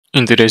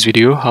In today's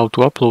video, how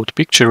to upload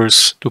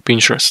pictures to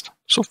Pinterest.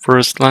 So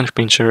first, launch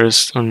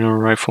Pinterest on your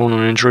iPhone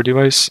or Android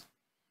device.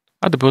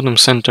 At the bottom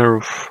center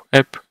of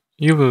app,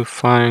 you will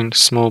find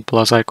small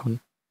plus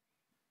icon.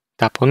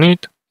 Tap on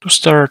it to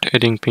start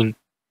adding pin.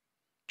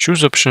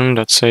 Choose option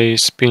that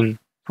says pin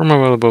from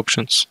available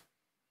options.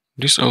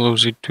 This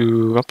allows you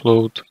to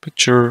upload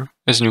picture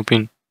as new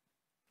pin.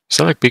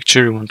 Select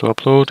picture you want to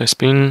upload as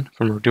pin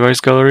from your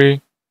device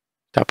gallery.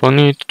 Tap on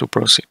it to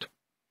proceed.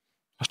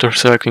 After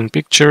selecting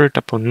picture,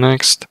 tap on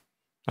next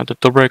at the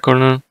top right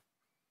corner,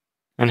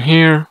 and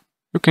here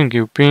you can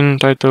give pin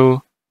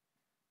title.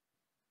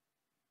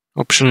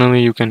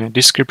 Optionally you can add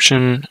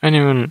description and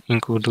even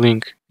include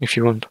link if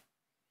you want.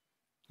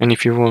 And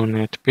if you want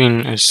to add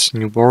pin as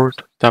new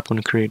board, tap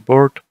on create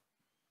board.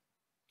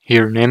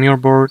 Here name your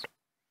board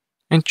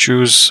and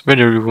choose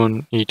whether you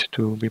want it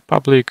to be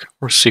public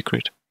or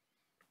secret,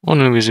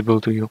 only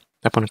visible to you.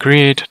 Tap on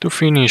create to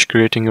finish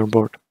creating your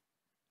board.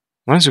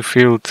 Once you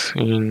filled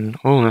in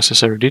all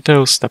necessary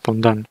details, tap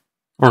on done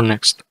or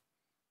next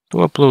to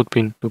upload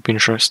pin to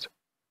Pinterest.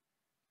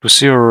 To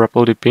see your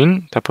uploaded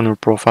pin, tap on your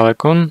profile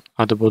icon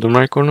at the bottom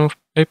right corner of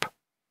app.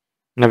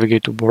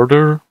 Navigate to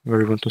border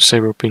where you want to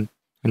save your pin,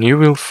 and you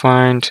will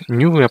find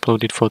newly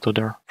uploaded photo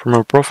there. From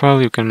your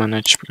profile you can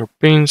manage your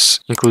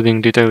pins,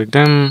 including detailing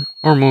them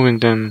or moving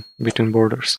them between borders.